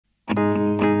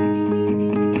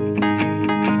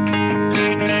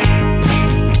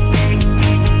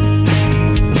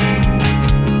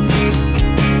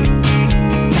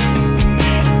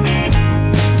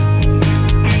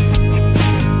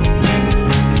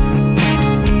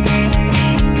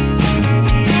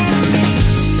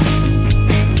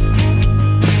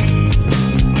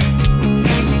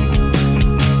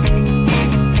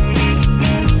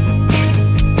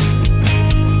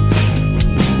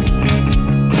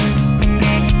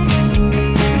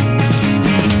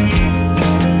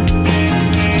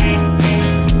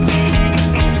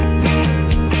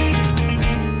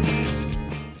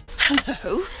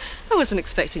wasn't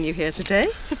expecting you here today.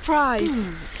 Surprise.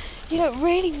 You look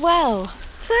really well.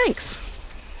 Thanks.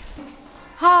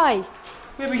 Hi.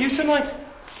 Where were you tonight?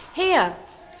 Here.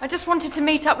 I just wanted to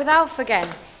meet up with Alf again.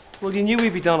 Well, you knew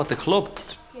we'd be down at the club.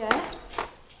 Yeah?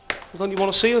 Well, don't you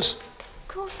want to see us? Of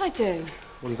course I do.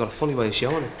 Well, you've got a funny way of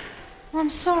showing it. Well, I'm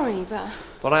sorry, but...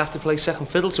 But I have to play second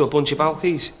fiddle to a bunch of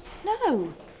alkies.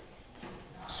 No.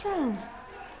 What's wrong?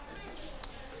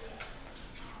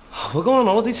 Oh, we're going on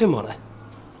holiday tomorrow.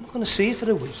 I'm not going to see you for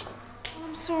a week. Well,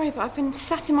 I'm sorry, but I've been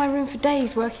sat in my room for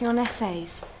days working on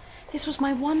essays. This was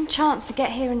my one chance to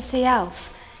get here and see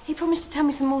Alf. He promised to tell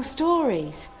me some more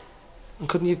stories. And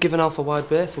couldn't you have given Alf a wide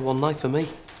berth for one night for me?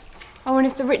 Oh, and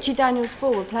if the Richie Daniels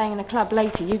 4 were playing in a club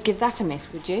later, you'd give that a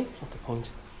miss, would you? Not the point.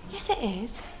 Yes, it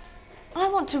is. I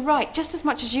want to write just as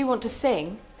much as you want to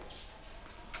sing.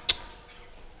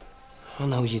 I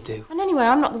know you do. And anyway,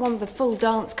 I'm not the one with the full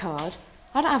dance card.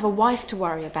 I don't have a wife to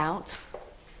worry about.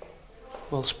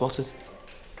 Well spotted.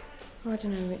 Oh, I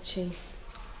don't know, Richie.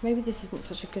 Maybe this isn't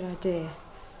such a good idea.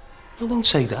 No, don't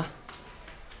say that.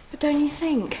 But don't you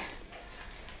think?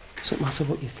 Doesn't matter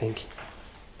what you think.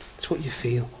 It's what you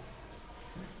feel.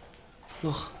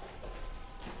 Look.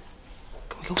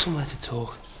 Can we go somewhere to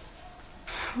talk?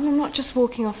 Well, I'm not just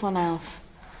walking off on Alf.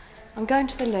 I'm going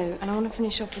to the loo and I want to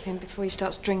finish off with him before he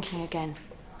starts drinking again.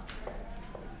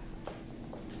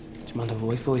 Do you mind if I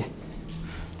wait for you?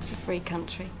 It's a free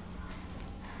country.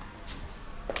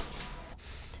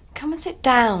 Come and sit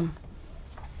down.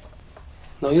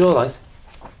 No, you're all right.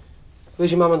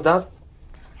 Where's your mum and dad?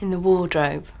 In the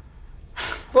wardrobe.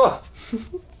 What?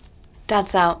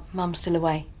 Dad's out, Mum's still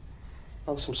away.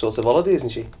 On some sort of holiday, isn't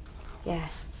she? Yeah.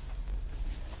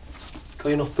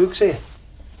 Got enough books here?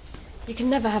 You can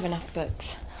never have enough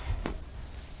books.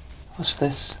 What's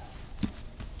this?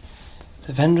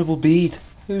 The Venerable Bede.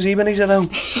 Who's he when he's at home?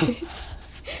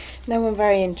 No one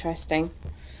very interesting.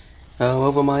 Oh,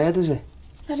 over my head, is it?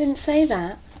 I didn't say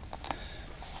that.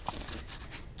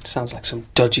 Sounds like some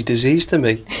dodgy disease to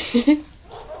me.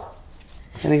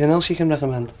 Anything else you can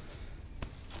recommend?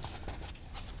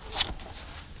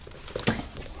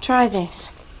 Try this.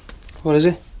 What is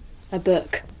it? A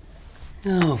book.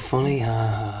 Oh, funny.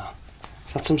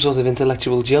 Is that some sort of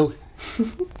intellectual joke?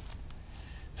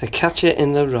 To Catch It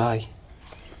in the Rye.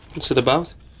 What's it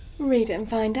about? Read it and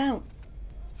find out.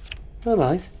 All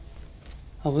right.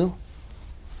 I will.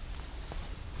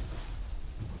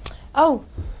 Oh.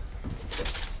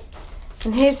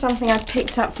 And here's something I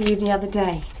picked up for you the other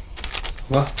day.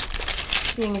 What?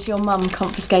 Seeing as your mum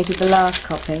confiscated the last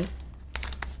copy.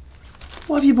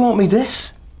 Why have you bought me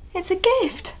this? It's a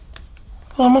gift.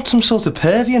 Well, I'm not some sort of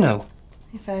perv, you know.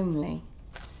 If only.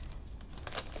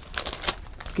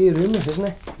 Gear in this, isn't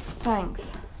it?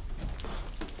 Thanks.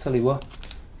 Tell you what,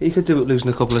 you could do it losing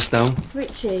a couple of stone.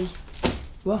 Richie.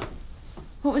 What?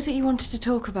 What was it you wanted to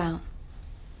talk about?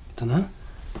 Dunno.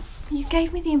 You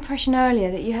gave me the impression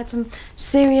earlier that you had some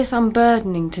serious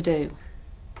unburdening to do.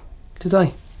 Did I?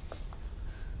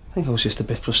 I think I was just a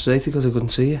bit frustrated because I couldn't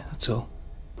see you, that's all.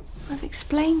 I've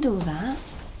explained all that.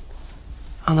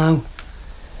 I know.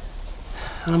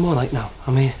 And I'm all right now.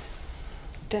 I'm here.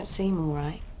 Don't seem all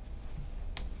right.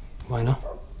 Why not?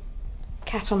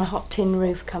 Cat on a hot tin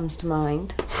roof comes to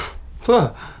mind.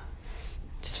 What?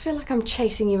 Just feel like I'm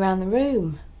chasing you around the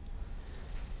room.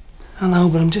 I know,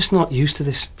 but I'm just not used to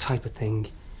this type of thing.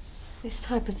 This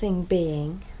type of thing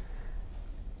being?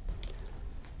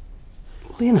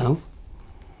 Well, you know,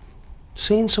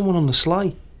 seeing someone on the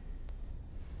sly.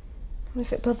 Well,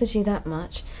 if it bothers you that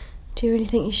much, do you really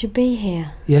think you should be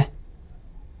here? Yeah.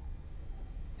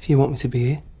 If you want me to be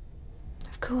here.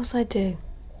 Of course I do.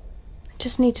 I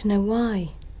just need to know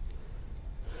why.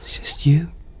 It's just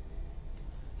you.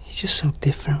 You're just so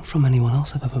different from anyone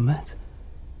else I've ever met.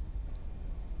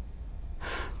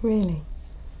 Really?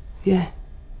 Yeah.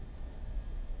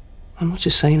 I'm not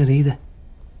just saying it either.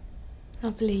 I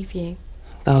believe you.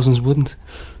 Thousands wouldn't.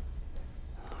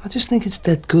 I just think it's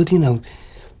dead good, you know.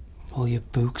 All your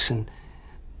books and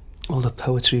all the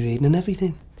poetry reading and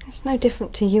everything. It's no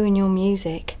different to you and your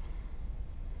music.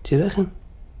 Do you reckon?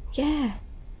 Yeah.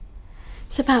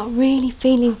 It's about really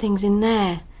feeling things in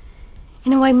there,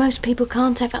 in a way most people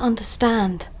can't ever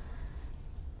understand.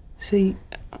 See,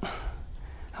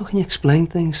 how can you explain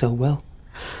things so well?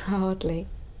 Hardly.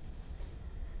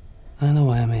 I know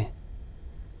why I'm here.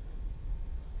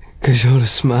 'Cause you're a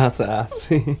smart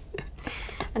ass.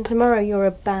 And tomorrow you're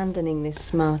abandoning this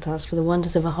smart ass for the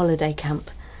wonders of a holiday camp.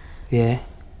 Yeah.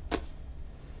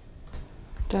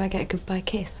 Do I get a goodbye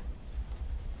kiss?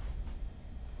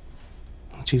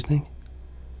 What do you think?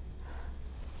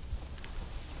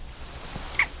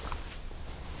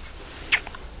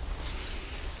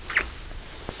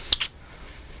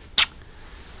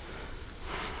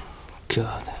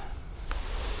 God.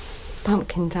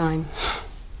 Pumpkin time.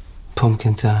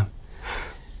 Pumpkin time.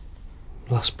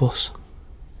 Last bus.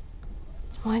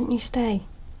 Why didn't you stay?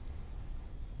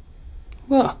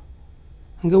 What?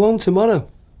 And go home tomorrow?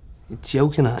 You're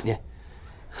joking, aren't you?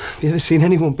 Have you ever seen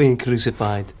anyone being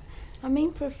crucified? I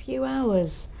mean for a few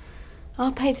hours.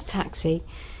 I'll pay the taxi.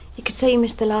 You could say you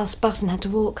missed the last bus and had to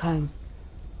walk home.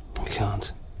 I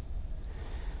can't.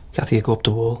 Kathy, you go up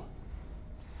the wall.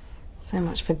 So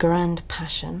much for grand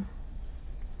passion.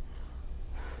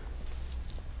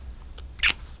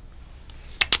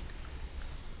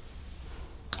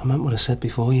 I meant what I said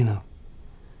before, you know.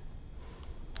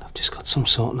 I've just got some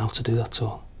sorting out to do, that's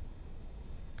all.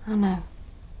 I know.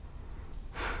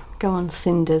 Go on,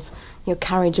 Cinders. Your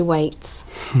carriage awaits.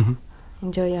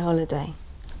 Enjoy your holiday.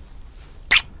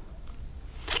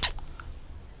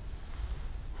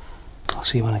 I'll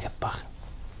see you when I get back.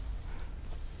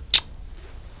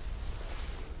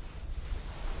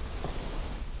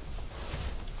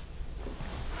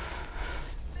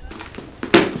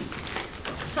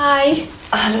 Hi.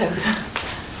 Hello.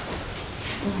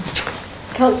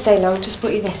 Can't stay long, just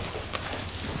bought you this.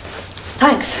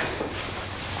 Thanks.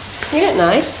 You look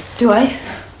nice. Do I?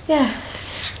 Yeah.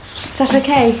 Is that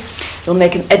okay? You'll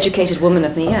make an educated woman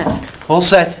of me yet. All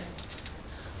set.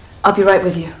 I'll be right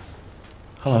with you.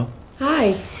 Hello.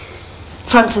 Hi.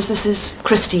 Francis, this is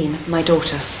Christine, my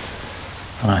daughter.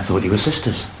 And I thought you were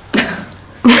sisters.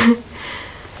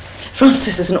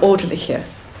 Francis is an orderly here.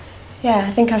 Yeah,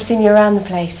 I think I've seen you around the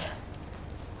place.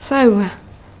 So,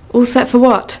 all set for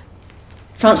what?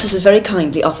 Francis has very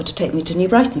kindly offered to take me to New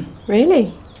Brighton.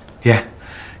 Really? Yeah.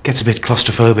 Gets a bit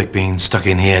claustrophobic being stuck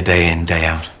in here day in, day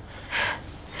out.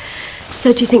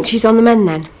 So do you think she's on the mend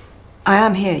then? I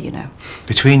am here, you know.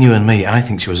 Between you and me, I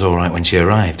think she was all right when she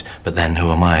arrived, but then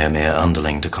who am I, a mere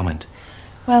underling, to comment?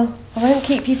 Well, I won't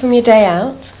keep you from your day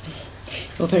out.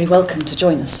 You're very welcome to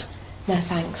join us. No,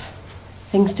 thanks.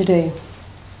 Things to do.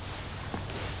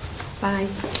 Bye.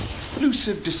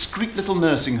 Elusive, discreet little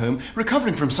nursing home,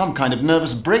 recovering from some kind of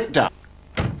nervous breakdown.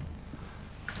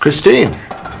 Christine.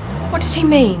 What did he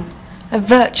mean? A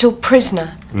virtual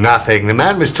prisoner? Nothing. The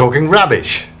man was talking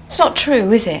rubbish. It's not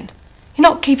true, is it? You're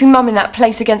not keeping Mum in that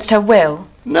place against her will?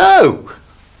 No.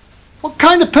 What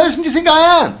kind of person do you think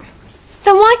I am?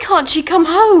 Then why can't she come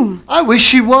home? I wish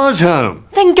she was home.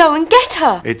 Then go and get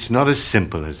her. It's not as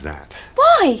simple as that.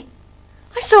 Why?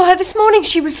 I saw her this morning.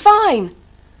 She was fine.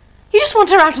 You just want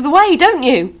her out of the way, don't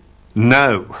you?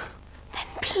 No. Then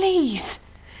please,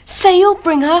 say you'll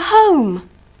bring her home.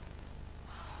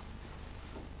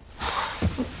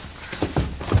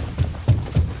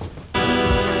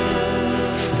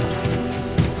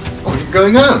 Oh, you're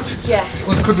going out? Yeah.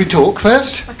 Well, could we talk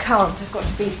first? I can't. I've got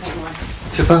to be somewhere.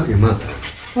 It's about your mother.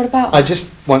 What about I just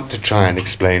want to try and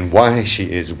explain why she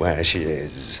is where she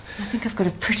is. I think I've got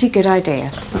a pretty good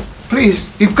idea. Please,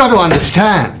 you've got to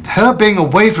understand. Her being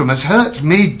away from us hurts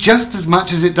me just as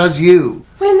much as it does you.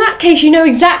 Well, in that case, you know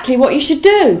exactly what you should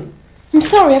do. I'm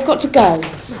sorry, I've got to go.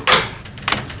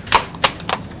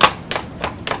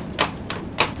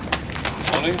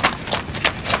 Morning.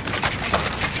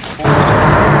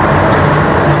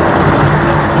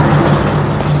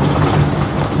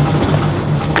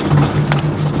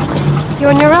 You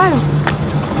on your own?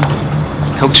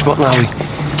 Coach spotting, are we?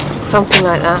 Something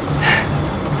like that.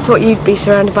 Thought you'd be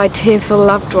surrounded by tearful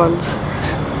loved ones.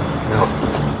 No.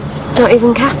 Not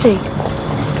even Kathy.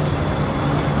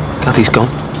 Kathy's gone.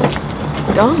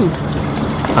 Gone.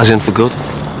 As in for good.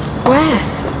 Where?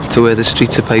 To where the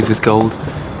streets are paved with gold.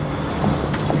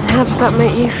 And how does that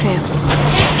make you feel?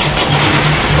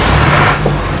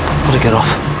 I've got to get off.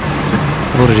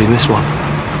 I've already missed one.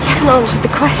 You haven't answered the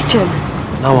question.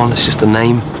 No one, it's just a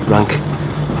name, rank,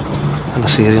 and a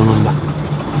serial number.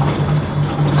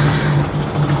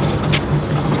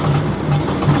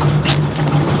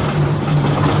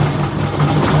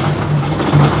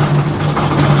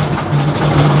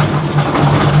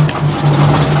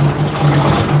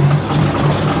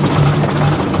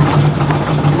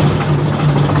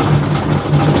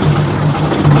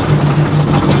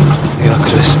 Yeah,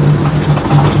 Chris.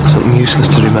 Something useless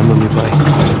to remember me by.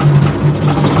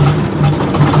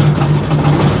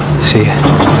 See ya.